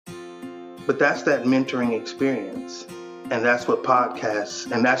But that's that mentoring experience. And that's what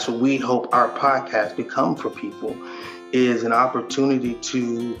podcasts, and that's what we hope our podcast become for people, is an opportunity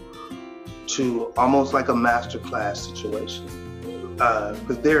to almost like a masterclass situation.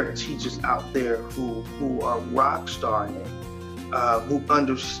 Because there are teachers out there who are rock starring it, who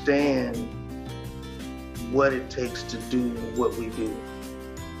understand what it takes to do what we do.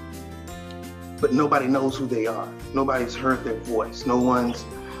 But nobody knows who they are. Nobody's heard their voice. No one's,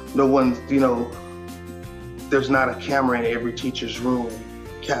 there's not a camera in every teacher's room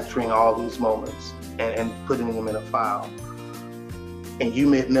capturing all these moments and putting them in a file. And you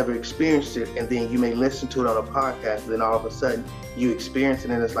may have never experienced it, and then you may listen to it on a podcast, and then all of a sudden you experience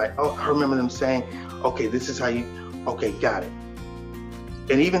it, and it's like, oh, I remember them saying, okay, this is how you, okay, got it.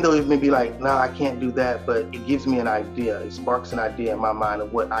 And even though it may be like, no, I can't do that, but it gives me an idea. It sparks an idea in my mind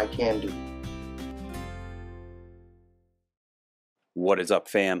of what I can do. What is up,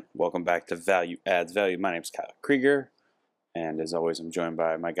 fam? Welcome back to Value Adds Value. My name is Kyle Krieger, and as always, I'm joined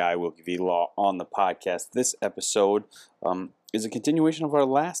by my guy, Wilkie V. Law, on the podcast. This episode is a continuation of our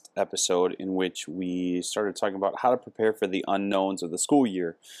last episode in which we started talking about how to prepare for the unknowns of the school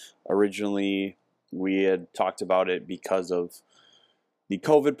year. Originally, we had talked about it because of the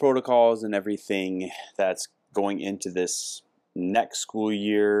COVID protocols and everything that's going into this next school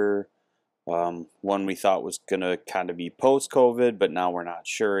year. One we thought was going to kind of be post-COVID, but now we're not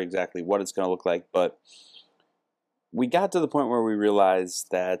sure exactly what it's going to look like. But we got to the point where we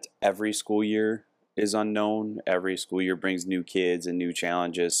realized that every school year is unknown. Every school year brings new kids and new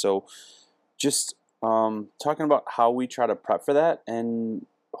challenges. So just talking about how we try to prep for that, and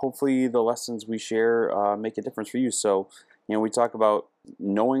hopefully the lessons we share make a difference for you. So, we talk about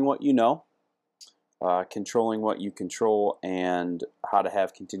knowing what you know, controlling what you control, and how to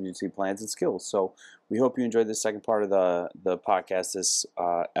have contingency plans and skills. So we hope you enjoyed this second part of the podcast, this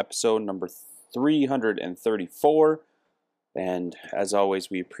episode number 334. And as always,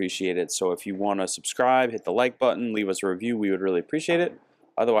 we appreciate it. So if you want to subscribe, hit the like button, leave us a review, we would really appreciate it.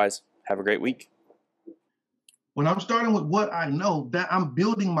 Otherwise, have a great week. When I'm starting with what I know, that I'm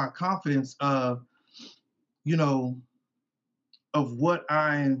building my confidence of, of what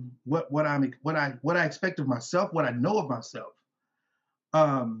I expect of myself, what I know of myself.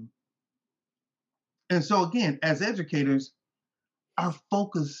 And so again, as educators, our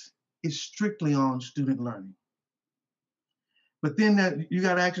focus is strictly on student learning. But then you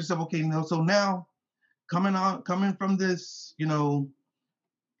got to ask yourself, okay, so now coming from this, in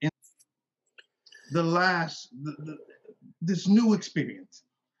this new experience.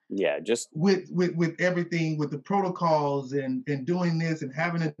 Yeah, just with everything, with the protocols and doing this and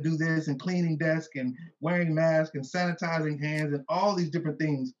having to do this and cleaning desk and wearing masks and sanitizing hands and all these different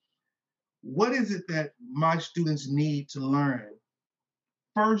things. What is it that my students need to learn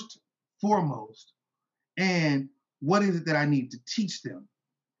first, foremost, and what is it that I need to teach them?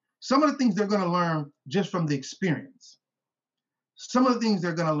 Some of the things they're going to learn just from the experience. Some of the things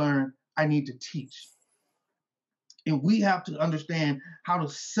they're going to learn, I need to teach. And we have to understand how to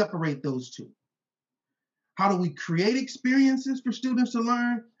separate those two. How do we create experiences for students to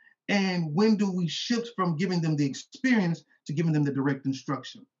learn? And when do we shift from giving them the experience to giving them the direct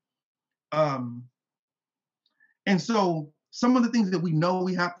instruction? And so some of the things that we know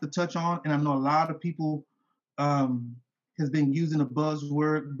we have to touch on, and I know a lot of people has been using a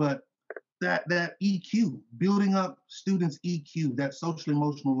buzzword, but that EQ, building up students' EQ, that social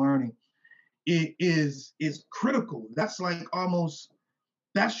emotional learning, it is critical. That's like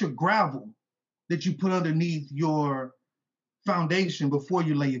that's your gravel that you put underneath your foundation before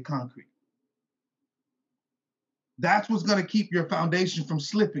you lay your concrete. That's what's going to keep your foundation from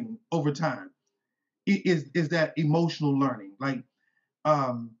slipping over time. It is that emotional learning. Like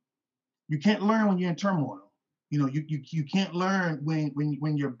you can't learn when you're in turmoil. You can't learn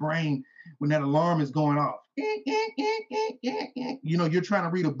when your brain, when that alarm is going off. You're trying to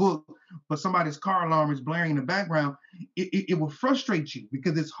read a book, but somebody's car alarm is blaring in the background. It will frustrate you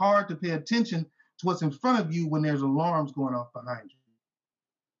because it's hard to pay attention to what's in front of you when there's alarms going off behind you.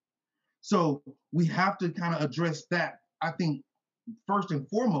 So we have to kind of address that. I think first and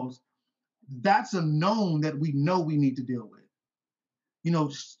foremost, that's a known that we know we need to deal with.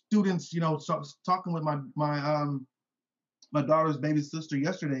 Students, talking with my daughter's baby sister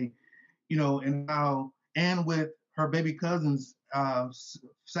yesterday, and how, and with her baby cousins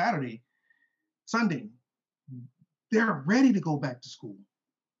Sunday, they're ready to go back to school.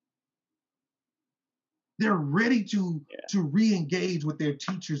 They're ready to re-engage with their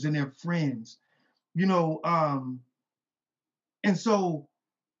teachers and their friends, and so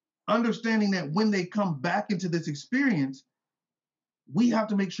understanding that when they come back into this experience, we have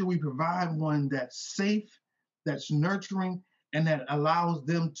to make sure we provide one that's safe, that's nurturing, and that allows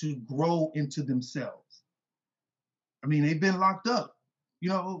them to grow into themselves. I mean, they've been locked up.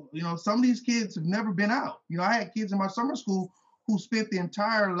 Some of these kids have never been out. I had kids in my summer school who spent the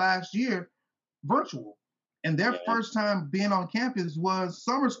entire last year virtual, and their first time being on campus was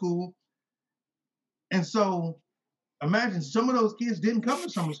summer school. And so imagine some of those kids didn't come to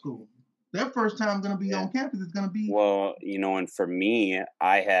summer school. Their first time going to be on campus is going to be... Well, and for me,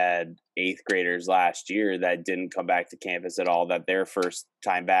 I had 8th graders last year that didn't come back to campus at all, that their first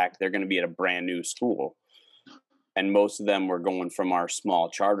time back, they're going to be at a brand new school. And most of them were going from our small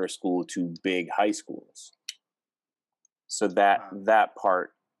charter school to big high schools. So that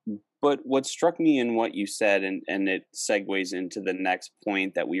part. But what struck me in what you said, and it segues into the next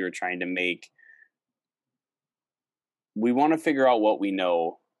point that we were trying to make, we want to figure out what we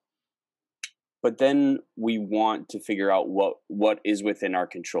know, but then we want to figure out what is within our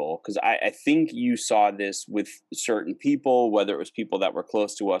control. Because I think you saw this with certain people, whether it was people that were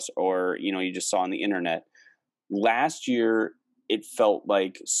close to us or, you just saw on the internet. Last year, it felt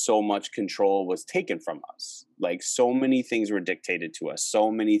like so much control was taken from us. Like so many things were dictated to us.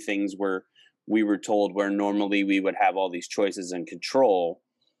 So many things we were told where normally we would have all these choices and control,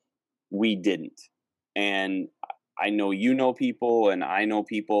 we didn't. And I know people, and I know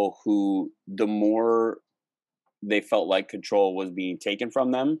people who the more they felt like control was being taken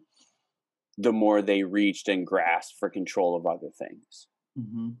from them, the more they reached and grasped for control of other things.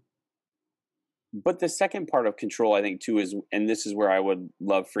 Mm-hmm. But the second part of control, I think, too, is, and this is where I would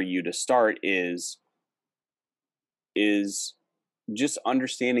love for you to start, is just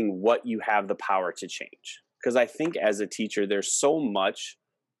understanding what you have the power to change. Because I think as a teacher, there's so much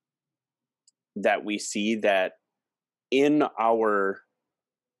that we see that in our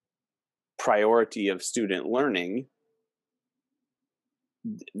priority of student learning,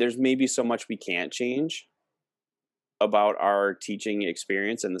 there's maybe so much we can't change about our teaching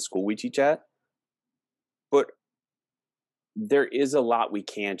experience in the school we teach at. But there is a lot we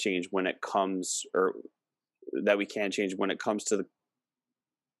can change when it comes, or that we can change when it comes to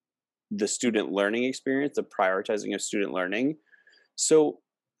the student learning experience, the prioritizing of student learning. So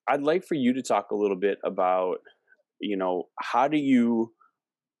I'd like for you to talk a little bit about, how do you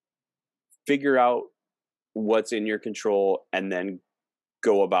figure out what's in your control and then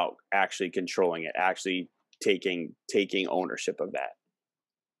go about actually controlling it, actually taking ownership of that?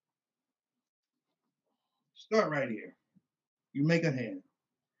 Start right here. You make a hand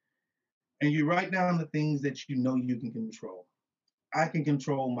and you write down the things that you know you can control. I can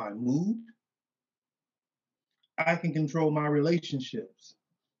control my mood. I can control my relationships.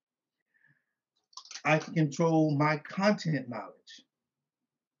 I can control my content knowledge.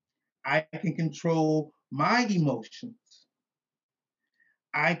 I can control my emotions.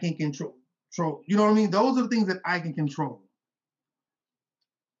 I can control, you know what I mean? Those are the things that I can control.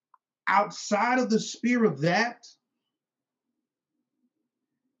 Outside of the sphere of that,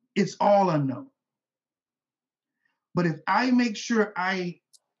 it's all unknown. But if I make sure I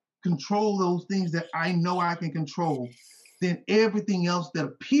control those things that I know I can control, then everything else that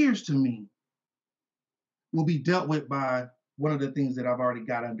appears to me will be dealt with by one of the things that I've already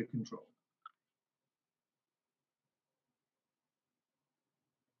got under control.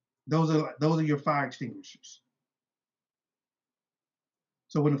 Those are your fire extinguishers.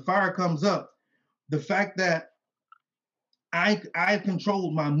 So when the fire comes up, the fact that I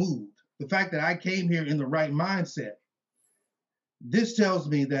controlled my mood, the fact that I came here in the right mindset, this tells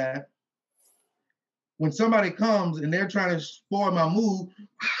me that when somebody comes and they're trying to spoil my mood,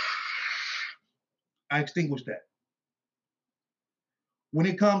 I extinguish that. When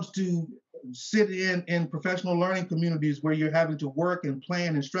it comes to sitting in professional learning communities where you're having to work and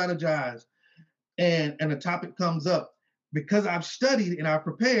plan and strategize, and a topic comes up, because I've studied and I've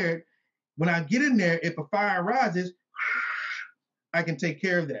prepared, when I get in there, if a fire rises, I can take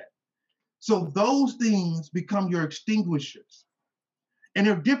care of that. So those things become your extinguishers. And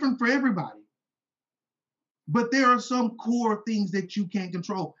they're different for everybody. But there are some core things that you can't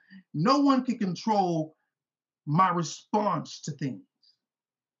control. No one can control my response to things.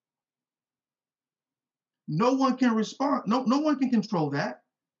 No one can respond. No one can control that.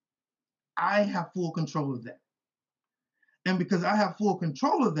 I have full control of that. And because I have full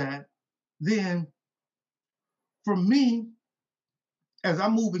control of that, then for me, as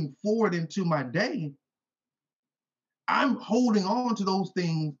I'm moving forward into my day, I'm holding on to those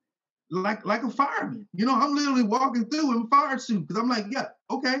things like a fireman. I'm literally walking through in a fire suit because I'm like, yeah,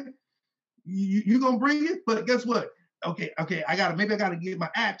 okay, you're gonna bring it, but guess what? Okay, I gotta get my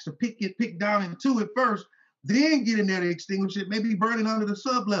axe to pick down into it first then get in there to extinguish it, maybe burning under the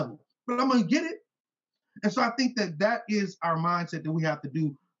sub level, but I'm going to get it. And so I think that that is our mindset that we have to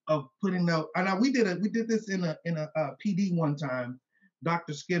do of putting the. And we did this in a PD one time.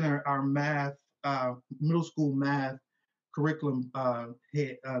 Dr. Skinner, our math middle school math curriculum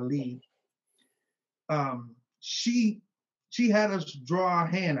head lead, she had us draw our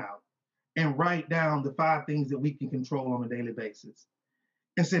hand out and write down the 5 things that we can control on a daily basis,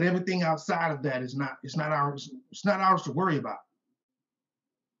 and said everything outside of that is not ours to worry about.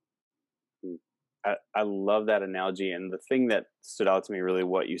 I love that analogy. And the thing that stood out to me really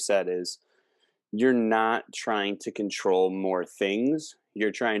what you said is you're not trying to control more things.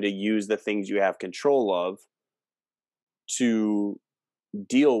 You're trying to use the things you have control of to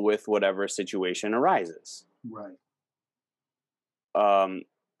deal with whatever situation arises. Right.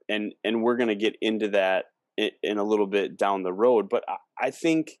 And we're going to get into that in a little bit down the road. But I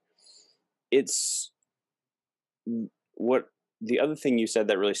think it's what the other thing you said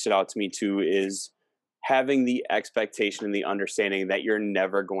that really stood out to me too is having the expectation and the understanding that you're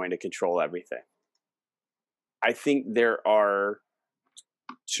never going to control everything. I think there are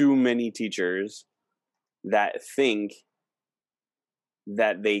too many teachers that think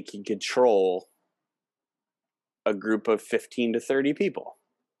that they can control a group of 15 to 30 people.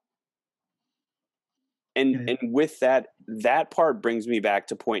 And with that part brings me back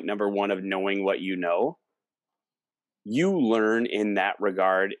to point number 1 of knowing what you know. You learn in that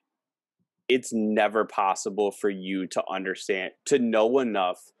regard. It's never possible for you to understand, to know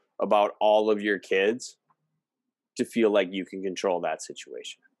enough about all of your kids to feel like you can control that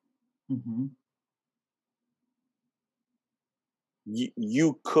situation. Mm-hmm.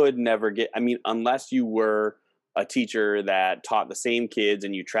 You could never get, unless you were a teacher that taught the same kids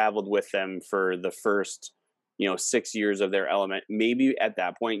and you traveled with them for the first, 6 years of their element, maybe at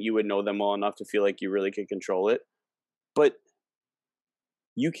that point you would know them well enough to feel like you really could control it. But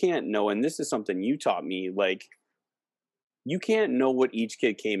you can't know, and this is something you taught me, like, you can't know what each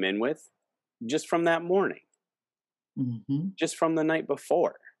kid came in with just from that morning, mm-hmm. just from the night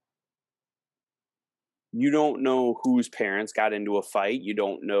before. You don't know whose parents got into a fight. You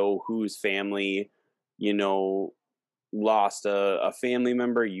don't know whose family, lost a family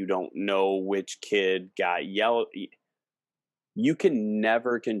member. You don't know which kid got yelled. You can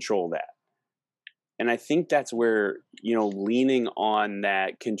never control that. And I think that's where, leaning on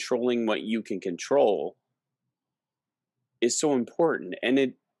that, controlling what you can control is so important. And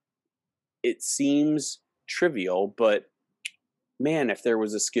it seems trivial, but man, if there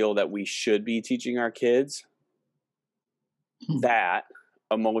was a skill that we should be teaching our kids, that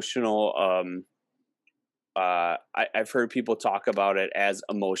emotional, I've heard people talk about it as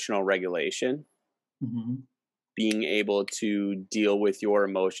emotional regulation. Mm-hmm. Being able to deal with your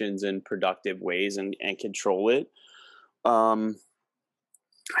emotions in productive ways and control it. I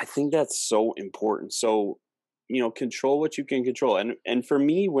think that's so important. So, control what you can control. And for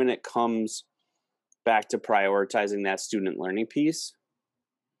me, when it comes back to prioritizing that student learning piece,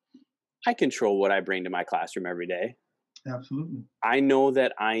 I control what I bring to my classroom every day. Absolutely. I know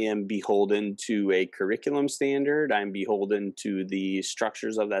that I am beholden to a curriculum standard. I'm beholden to the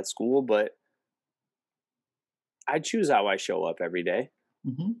structures of that school, but I choose how I show up every day.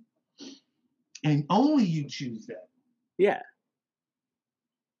 Mm-hmm. And only you choose that. Yeah.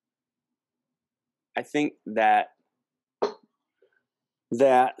 I think that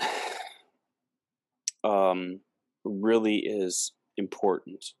really is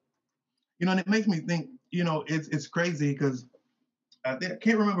important. And it makes me think, it's crazy because I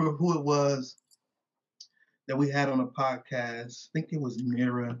can't remember who it was that we had on a podcast. I think it was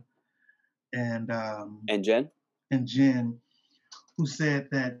Mira and Jen? And Jen, who said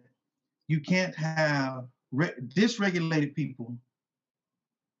that you can't have dysregulated people.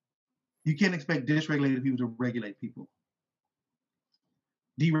 You can't expect dysregulated people to regulate people.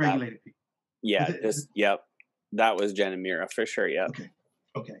 Deregulated people. Yeah, yep. That was Jen and Mira for sure, yeah.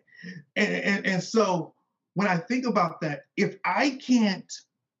 Okay. And so when I think about that, if I can't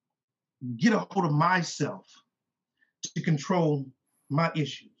get a hold of myself to control my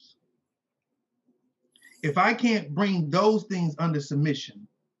issues, if I can't bring those things under submission,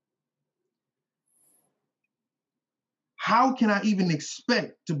 how can I even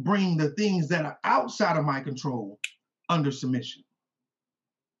expect to bring the things that are outside of my control under submission?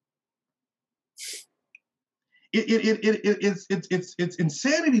 It's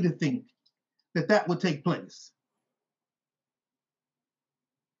insanity to think that would take place.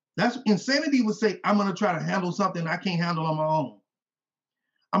 That's insanity would say, I'm going to try to handle something I can't handle on my own.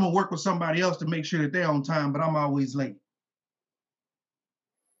 I'm going to work with somebody else to make sure that they're on time, but I'm always late.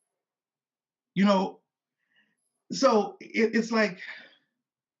 So it's like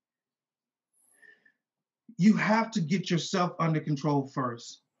you have to get yourself under control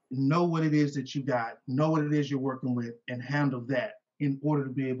first. Know what it is that you got, know what it is you're working with, and handle that in order to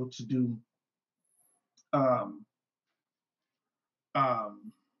be able to do um,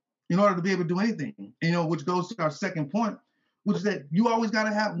 um, in order to be able to do anything. Which goes to our second point, which is that you always got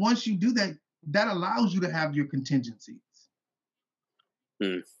to have, once you do that, that allows you to have your contingencies.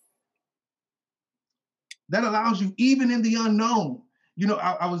 Hmm. That allows you, even in the unknown.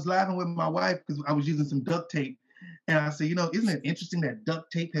 I was laughing with my wife because I was using some duct tape. And I said, isn't it interesting that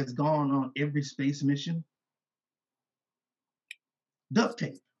duct tape has gone on every space mission? Duct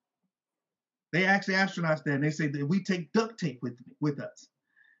tape. They asked the astronauts that, and they say that we take duct tape with us.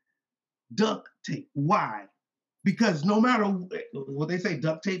 Duct tape. Why? Because no matter what they say,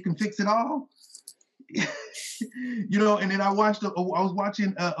 duct tape can fix it all. And then I was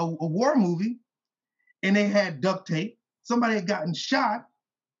watching a war movie, and they had duct tape. Somebody had gotten shot,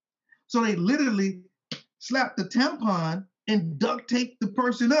 so they literally slapped the tampon and duct taped the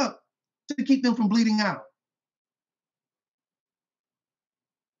person up to keep them from bleeding out.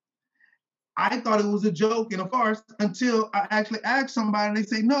 I thought it was a joke and a farce until I actually asked somebody, and they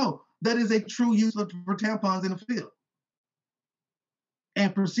say, no, that is a true use for tampons in the field.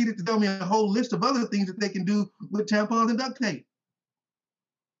 And proceeded to tell me a whole list of other things that they can do with tampons and duct tape.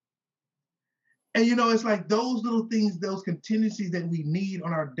 And it's like those little things, those contingencies that we need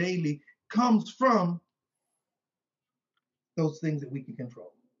on our daily comes from those things that we can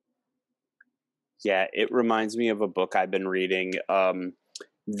control. Yeah, it reminds me of a book I've been reading.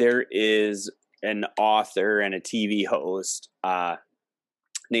 There is an author and a TV host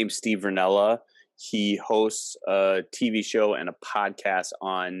named Steve Rinella. He hosts a TV show and a podcast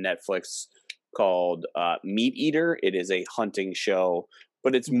on Netflix called Meat Eater. It is a hunting show,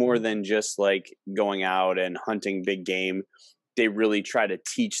 but it's more than just like going out and hunting big game. They really try to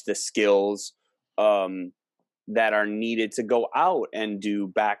teach the skills that are needed to go out and do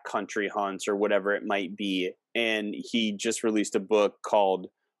backcountry hunts or whatever it might be. And he just released a book called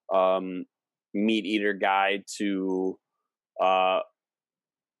Meat Eater Guide to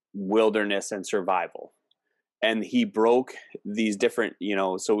Wilderness and Survival. And he broke these different,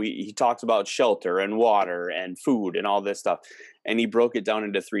 so he talks about shelter and water and food and all this stuff. And he broke it down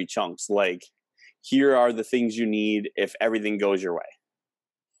into 3 chunks. Like, here are the things you need if everything goes your way.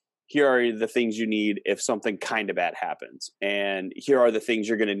 Here are the things you need if something kind of bad happens. And here are the things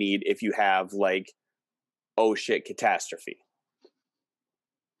you're going to need if you have like, oh shit, catastrophe.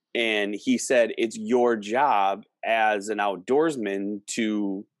 And he said, it's your job as an outdoorsman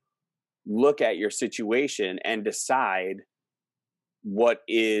to look at your situation and decide what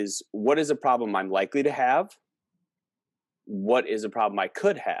is a problem I'm likely to have, what is a problem I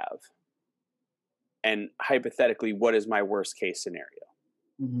could have, and hypothetically, what is my worst case scenario.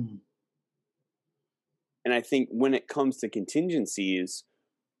 Mm-hmm. And I think when it comes to contingencies,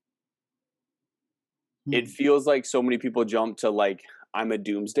 it feels like so many people jump to like, I'm a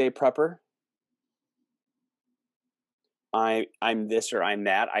doomsday prepper. I'm this or I'm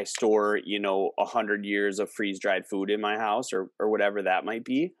that. I store, 100 years of freeze-dried food in my house or whatever that might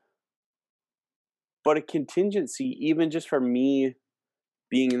be. But a contingency, even just for me,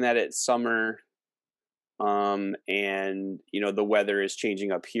 being that it's summer, and the weather is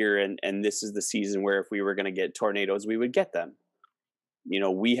changing up here, and this is the season where if we were going to get tornadoes, we would get them.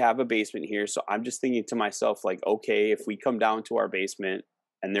 We have a basement here, so I'm just thinking to myself, like, okay, if we come down to our basement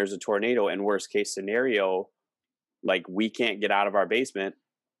and there's a tornado, and worst case scenario, like we can't get out of our basement,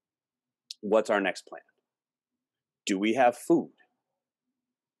 what's our next plan? Do we have food?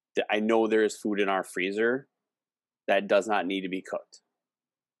 I know there is food in our freezer that does not need to be cooked.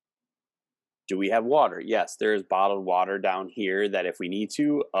 Do we have water? Yes, there is bottled water down here that if we need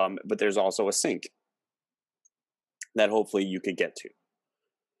to, but there's also a sink that hopefully you could get to.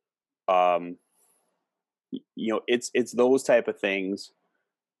 It's those type of things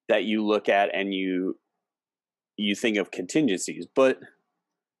that you look at and you think of contingencies. But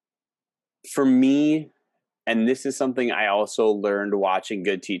for me, and this is something I also learned watching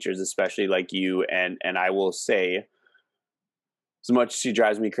good teachers, especially like you, and I will say, as much as she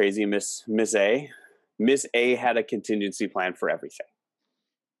drives me crazy, Miss A had a contingency plan for everything.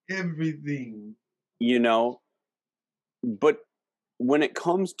 Everything. But when it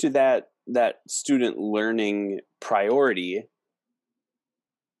comes to that student learning priority,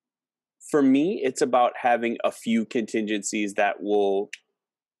 for me, it's about having a few contingencies that will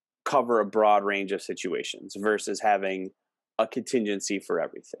cover a broad range of situations versus having a contingency for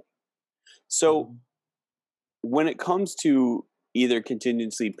everything. So when it comes to either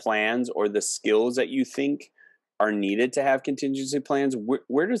contingency plans or the skills that you think are needed to have contingency plans,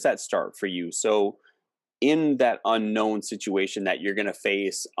 where does that start for you? So in that unknown situation that you're going to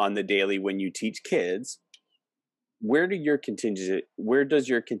face on the daily when you teach kids, where does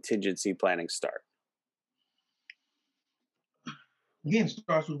your contingency planning start? Again, it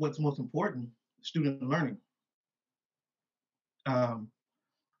starts with what's most important: student learning.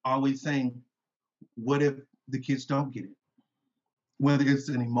 Always saying, what if the kids don't get it? Whether it's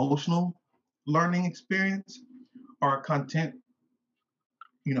an emotional learning experience or a content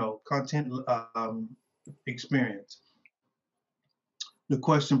experience. The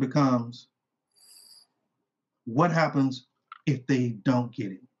question becomes, what happens if they don't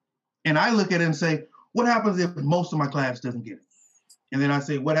get it? And I look at it and say, what happens if most of my class doesn't get it? And then I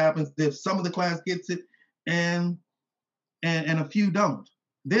say, what happens if some of the class gets it and a few don't?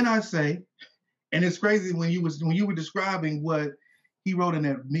 Then I say, and it's crazy when you were describing what he wrote in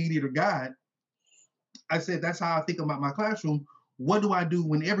that Meat-Eater Guide, I said that's how I think about my classroom. What do I do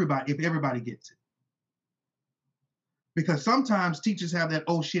if everybody gets it? Because sometimes teachers have that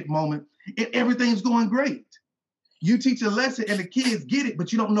oh shit moment and everything's going great. You teach a lesson and the kids get it,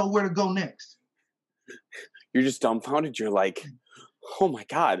 but you don't know where to go next. You're just dumbfounded. You're like, oh my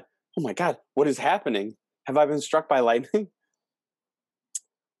God, what is happening? Have I been struck by lightning?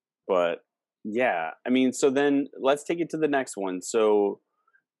 But yeah, I mean, so then let's take it to the next one. So,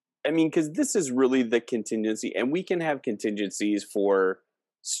 I mean, because this is really the contingency, and we can have contingencies for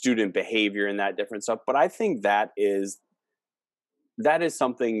student behavior and that different stuff. But I think that is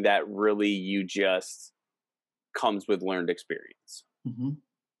something that really you just comes with learned experience. Mm-hmm.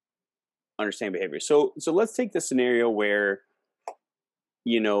 Understand behavior. So let's take the scenario where,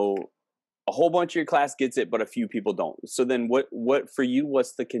 a whole bunch of your class gets it, but a few people don't. So then what for you,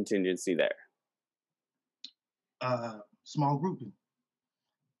 what's the contingency there? Small grouping.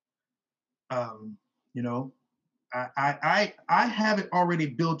 I have it already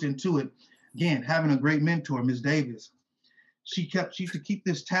built into it. Again, having a great mentor, Ms. Davis, she used to keep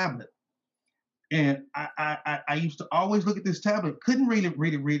this tablet. And I used to always look at this tablet. Couldn't really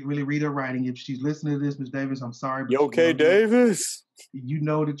read her writing. If she's listening to this, Ms. Davis, I'm sorry. You okay, Davis? You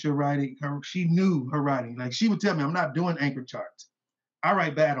know that you're writing. She knew her writing. Like she would tell me, I'm not doing anchor charts. I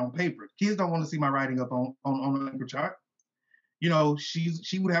write bad on paper. Kids don't want to see my writing up on an anchor chart.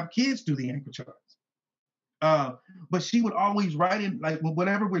 She would have kids do the anchor charts. But she would always write in, like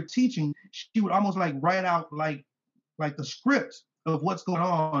whatever we're teaching, she would almost like write out like the script of what's going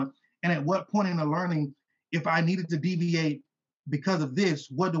on. And at what point in the learning, if I needed to deviate because of this,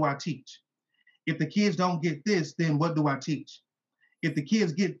 what do I teach? If the kids don't get this, then what do I teach? If the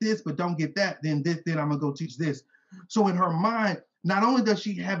kids get this but don't get that, then I'm gonna go teach this. So in her mind, not only does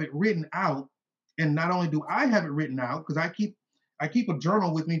she have it written out, and not only do I have it written out, because I keep a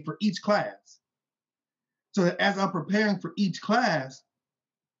journal with me for each class. So that as I'm preparing for each class,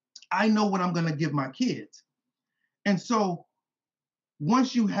 I know what I'm gonna give my kids. And so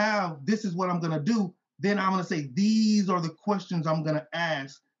once you have, this is what I'm going to do, then I'm going to say, these are the questions I'm going to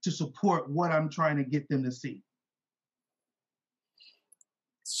ask to support what I'm trying to get them to see.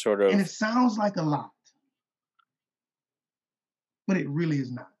 Sort of. And it sounds like a lot, but it really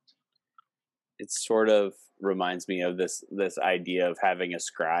is not. It sort of reminds me of this idea of having a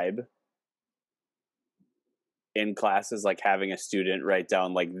scribe in classes, like having a student write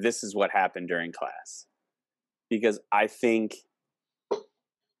down, like, this is what happened during class. Because I think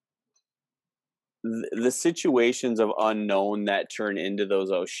the situations of unknown that turn into those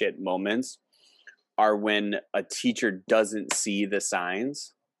oh shit moments are when a teacher doesn't see the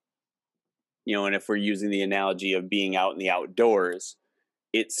signs. And if we're using the analogy of being out in the outdoors,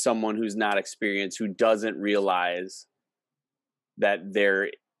 it's someone who's not experienced, who doesn't realize that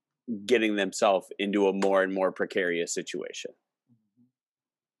they're getting themselves into a more and more precarious situation.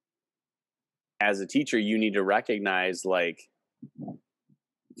 As a teacher, you need to recognize, like,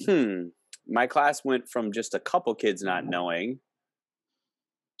 my class went from just a couple kids not knowing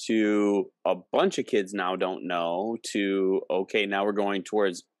to a bunch of kids now don't know to, okay, now we're going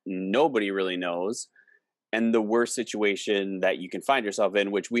towards nobody really knows. And the worst situation that you can find yourself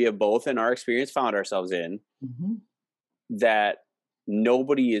in, which we have both in our experience found ourselves in, that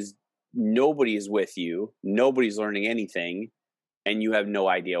nobody is with you, nobody's learning anything, and you have no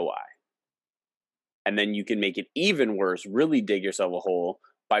idea why. And then you can make it even worse, really dig yourself a hole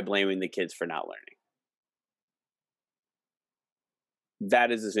by blaming the kids for not learning.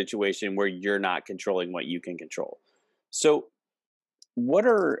 That is a situation where you're not controlling what you can control. So what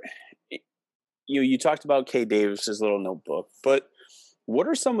are, you talked about Kay Davis's little notebook, but what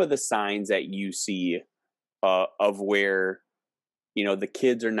are some of the signs that you see of where, the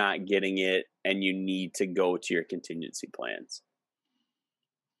kids are not getting it and you need to go to your contingency plans?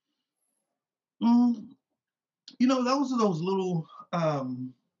 Mm, those are those little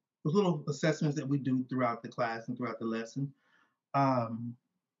assessments that we do throughout the class and throughout the lesson. Um,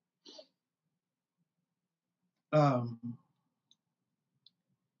 um,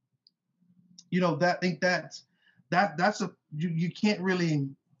 that I think that's you can't really.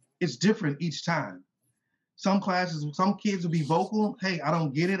 It's different each time. Some classes, some kids will be vocal. Hey, I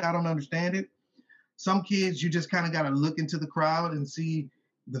don't get it. I don't understand it. Some kids, you just kind of got to look into the crowd and see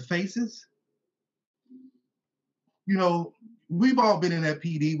the faces. We've all been in that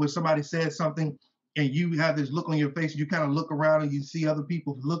PD where somebody says something and you have this look on your face. You kind of look around and you see other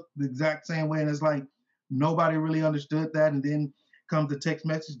people look the exact same way. And it's like, nobody really understood that. And then comes the text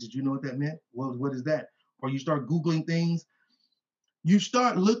message. Did you know what that meant? Well, what is that? Or you start Googling things. You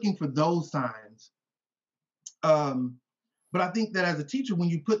start looking for those signs. But I think that as a teacher, when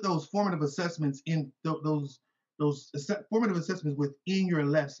you put those formative assessments in those formative assessments within your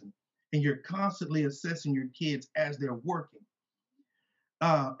lesson, and you're constantly assessing your kids as they're working,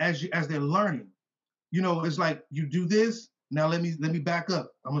 as they're learning, it's like you do this. Now let me back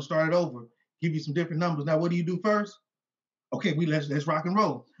up. I'm gonna start it over. Give you some different numbers. Now what do you do first? Okay, let's rock and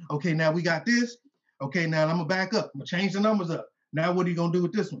roll. Okay, now we got this. Okay, now I'm gonna back up. I'm gonna change the numbers up. Now what are you gonna do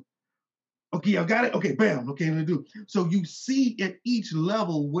with this one? Okay, I got it. Okay, bam. Okay, I'm gonna do. So you see at each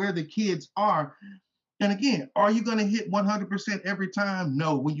level where the kids are. And again, are you gonna hit 100% every time?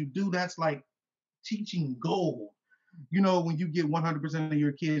 No. When you do, that's like teaching gold. When you get 100% of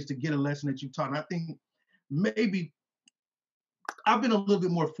your kids to get a lesson that you taught. And I think maybe I've been a little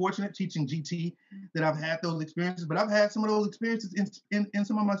bit more fortunate teaching GT that I've had those experiences, but I've had some of those experiences in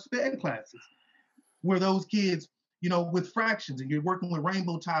some of my SPED classes where those kids, with fractions and you're working with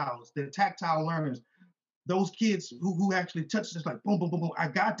rainbow tiles, the tactile learners, those kids who actually touch this like boom, boom, boom, boom, I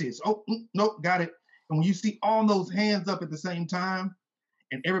got this. Oh, nope, got it. And when you see all those hands up at the same time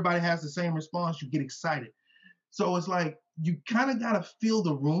and everybody has the same response, you get excited. So it's like you kind of got to feel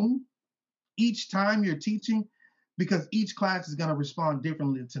the room each time you're teaching because each class is going to respond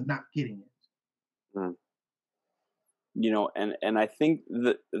differently to not getting it. Mm. And I think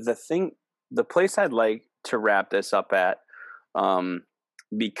the place I'd like to wrap this up at,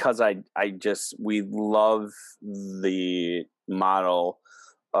 because we love the model,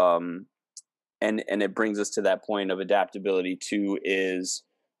 and it brings us to that point of adaptability too, is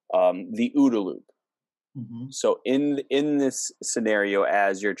the OODA loop. Mm-hmm. So in this scenario,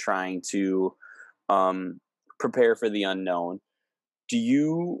 as you're trying to prepare for the unknown, do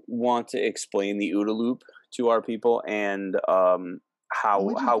you want to explain the OODA loop to our people and how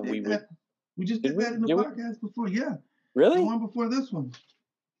we would? We just did that in the podcast before, yeah. Really? The one before this one.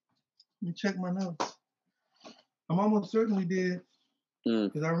 Let me check my notes. I'm almost certain we did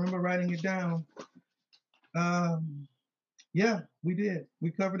because I remember writing it down. Yeah, we did.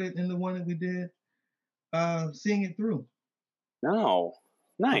 We covered it in the one that we did. Seeing it through. No,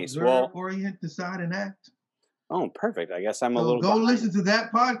 nice. Observe, orient, decide, and act. Oh, perfect. I guess I'm a little. Go listen to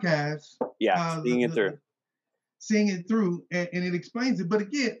that podcast. Yeah, seeing it through. Seeing it through, and it explains it. But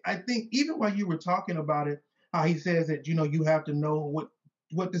again, I think even while you were talking about it, how he says that you have to know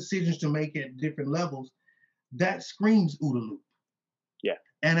what decisions to make at different levels. That screams OODA loop. Yeah.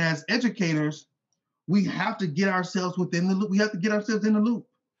 And as educators, we have to get ourselves within the loop. We have to get ourselves in the loop.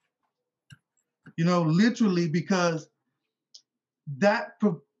 Literally, because that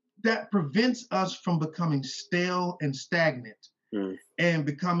prevents us from becoming stale and stagnant and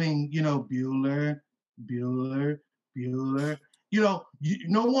becoming, Bueller.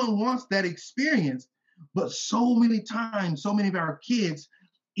 No one wants that experience, but so many times, so many of our kids,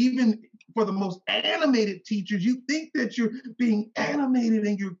 even for the most animated teachers, you think that you're being animated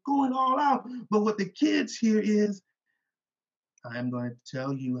and you're going all out, but what the kids hear is, I'm going to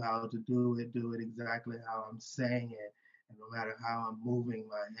tell you how to do it exactly how I'm saying it. And no matter how I'm moving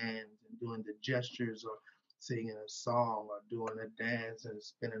my hands and doing the gestures or singing a song or doing a dance and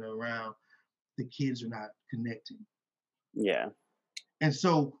spinning around, the kids are not connecting. Yeah. And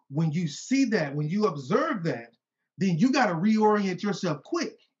so when you see that, when you observe that, then you got to reorient yourself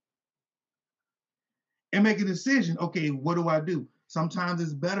quick and make a decision. Okay, what do I do? Sometimes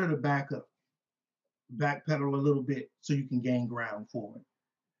it's better to backpedal a little bit so you can gain ground forward.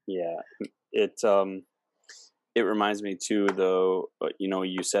 Yeah, it reminds me too, though,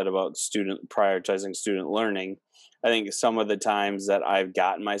 you said about prioritizing student learning. I think some of the times that I've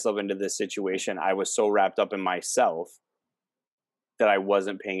gotten myself into this situation, I was so wrapped up in myself that I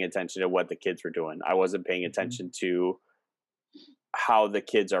wasn't paying attention to what the kids were doing. I wasn't paying attention to how the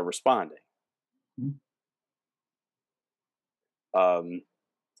kids are responding.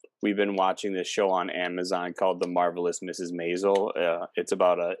 we've been watching this show on Amazon called The Marvelous Mrs. Maisel. It's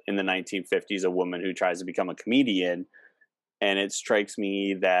about in the 1950s, a woman who tries to become a comedian. And it strikes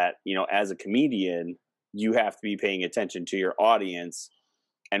me that, as a comedian, you have to be paying attention to your audience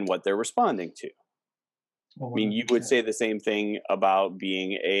and what they're responding to. I mean, you would say the same thing about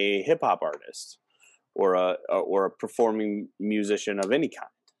being a hip hop artist or a performing musician of any kind.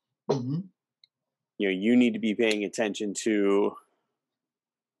 Mm-hmm. You need to be paying attention to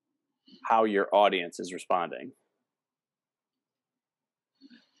how your audience is responding.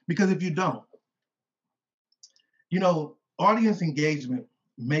 Because if you don't, audience engagement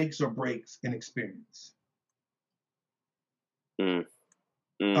makes or breaks an experience.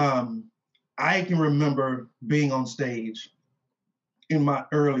 I can remember being on stage in my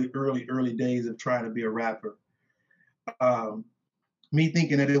early days of trying to be a rapper. Me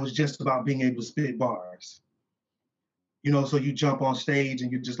thinking that it was just about being able to spit bars. So you jump on stage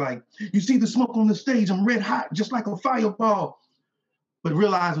and you're just like, you see the smoke on the stage, I'm red hot, just like a fireball. But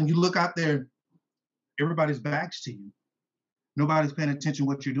realize when you look out there, everybody's backs to you. Nobody's paying attention to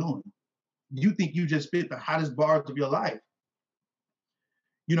what you're doing. You think you just spit the hottest bars of your life,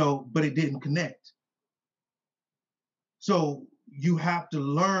 but it didn't connect. So you have to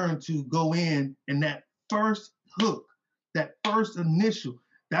learn to go in and that first hook, that first initial,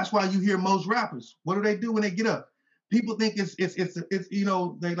 that's why you hear most rappers. What do when they get up? People think it's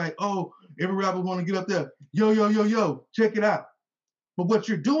they like, oh, every rapper want to get up there. Yo, check it out. But what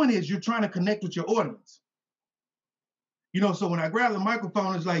you're doing is you're trying to connect with your audience. So when I grab the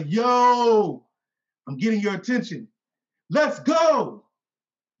microphone, it's like, yo, I'm getting your attention. Let's go.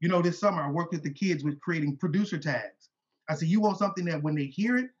 This summer I worked with the kids with creating producer tags. I said, you want something that when they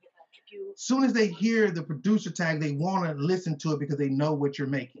hear it, as soon as they hear the producer tag, they want to listen to it because they know what you're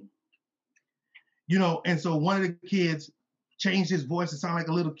making. And so one of the kids changed his voice to sound like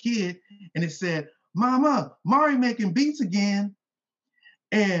a little kid, and it said, Mama, Mari making beats again.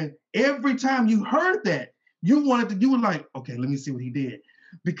 And every time you heard that, you were like, okay, let me see what he did.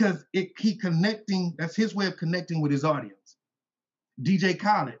 Because that's his way of connecting with his audience. DJ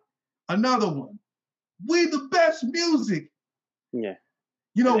Khaled, another one. We the best music. Yeah.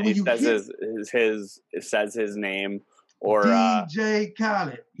 When it you says it says his name or DJ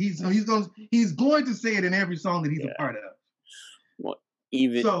Khaled. He's going to say it in every song that he's a part of. Well,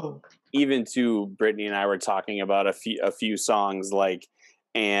 even to Brittany and I were talking about a few songs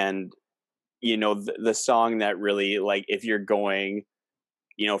and the song that really if you're going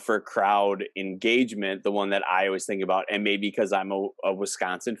for crowd engagement, the one that I always think about, and maybe because I'm a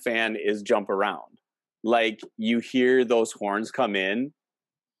Wisconsin fan, is Jump Around. You hear those horns come in,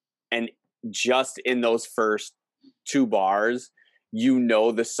 and just in those first 2 bars,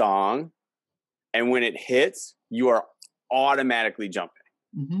 the song, and when it hits, you are automatically jumping.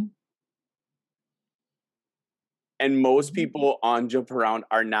 Mm-hmm. And most people on Jump Around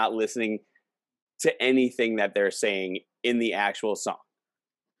are not listening to anything that they're saying in the actual song.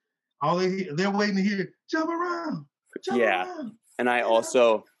 They're waiting to hear Jump Around. Jump around. And I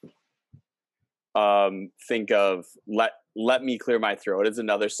also think of Let Me Clear My Throat is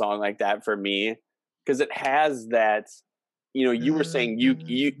another song like that for me, because it has that, you were saying you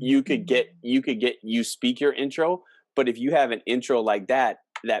speak your intro, but if you have an intro like that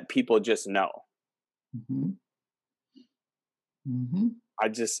people just know. Mm-hmm. Mm-hmm.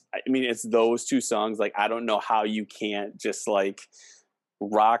 It's those 2 songs. I don't know how you can't just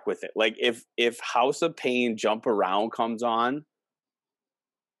rock with it. If House of Pain Jump Around comes on,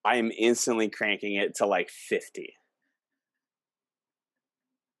 I am instantly cranking it to 50.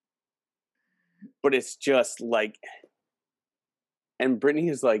 But it's just and Brittany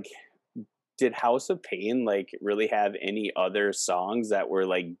is did House of Pain really have any other songs that were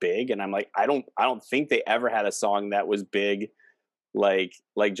big? And I'm I don't think they ever had a song that was big like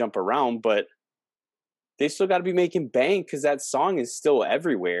Jump Around, but they still got to be making bank because that song is still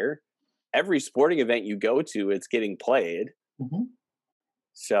everywhere. Every sporting event you go to, it's getting played. Mm-hmm.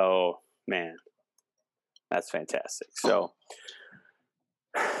 So, man, that's fantastic.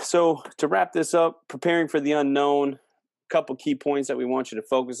 So to wrap this up, preparing for the unknown, a couple key points that we want you to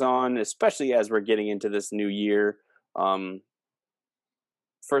focus on, especially as we're getting into this new year.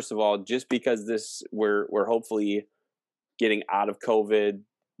 First of all, just because we're hopefully getting out of COVID,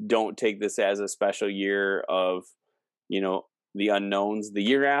 don't take this as a special year of, the unknowns. The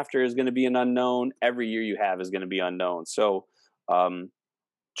year after is going to be an unknown. Every year you have is going to be unknown. So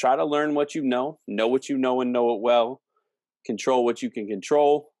try to learn what you know what you know and know it well. Control what you can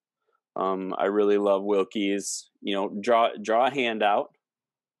control. I really love Wilkie's, draw a handout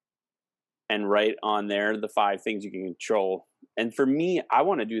and write on there the 5 things you can control And for me, I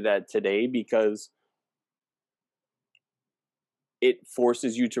want to do that today because it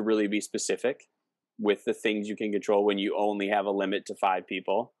forces you to really be specific with the things you can control when you only have a limit to 5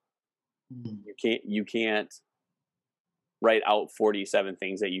 people. Mm. You can't write out 47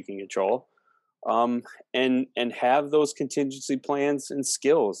 things that you can control. And have those contingency plans and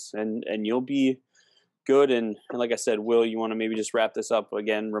skills, and you'll be good. And like I said, Will, you want to maybe just wrap this up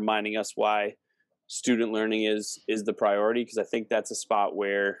again, reminding us why student learning is the priority? Because I think that's a spot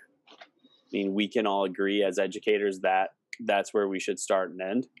where, I mean, we can all agree as educators that that's where we should start and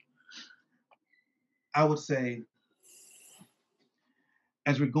end. I would say,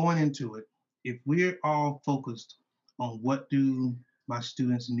 as we're going into it, if we're all focused on what do my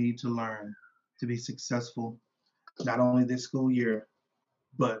students need to learn to be successful, not only this school year,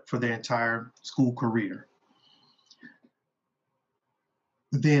 but for their entire school career,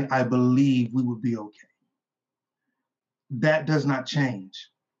 then I believe we would be okay. That does not change.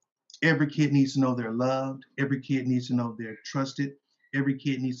 Every kid needs to know they're loved. Every kid needs to know they're trusted. Every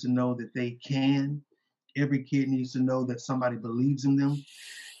kid needs to know that they can. Every kid needs to know that somebody believes in them.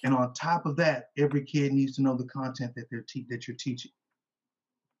 And on top of that, every kid needs to know the content that that you're teaching.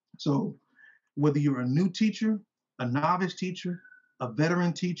 So whether you're a new teacher, a novice teacher, a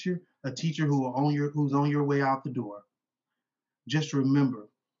veteran teacher, a teacher who's on your way out the door, just remember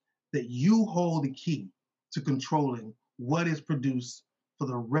that you hold the key to controlling what is produced for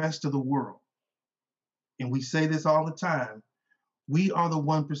the rest of the world. And we say this all the time, we are the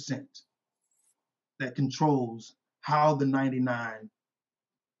 1% that controls how the 99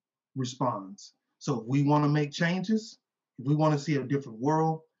 responds. So if we want to make changes, if we want to see a different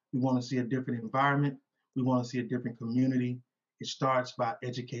world, we want to see a different environment, we want to see a different community, it starts by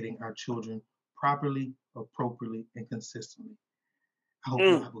educating our children properly, appropriately, and consistently. I hope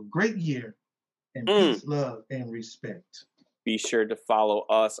you have a great year, and peace, love, and respect. Be sure to follow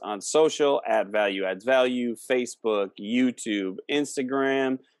us on social at Value Adds Value, Facebook, YouTube,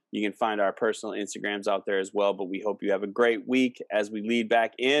 Instagram. You can find our personal Instagrams out there as well, but we hope you have a great week as we lead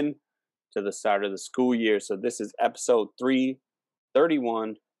back in to the start of the school year. So this is episode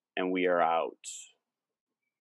 331, and we are out.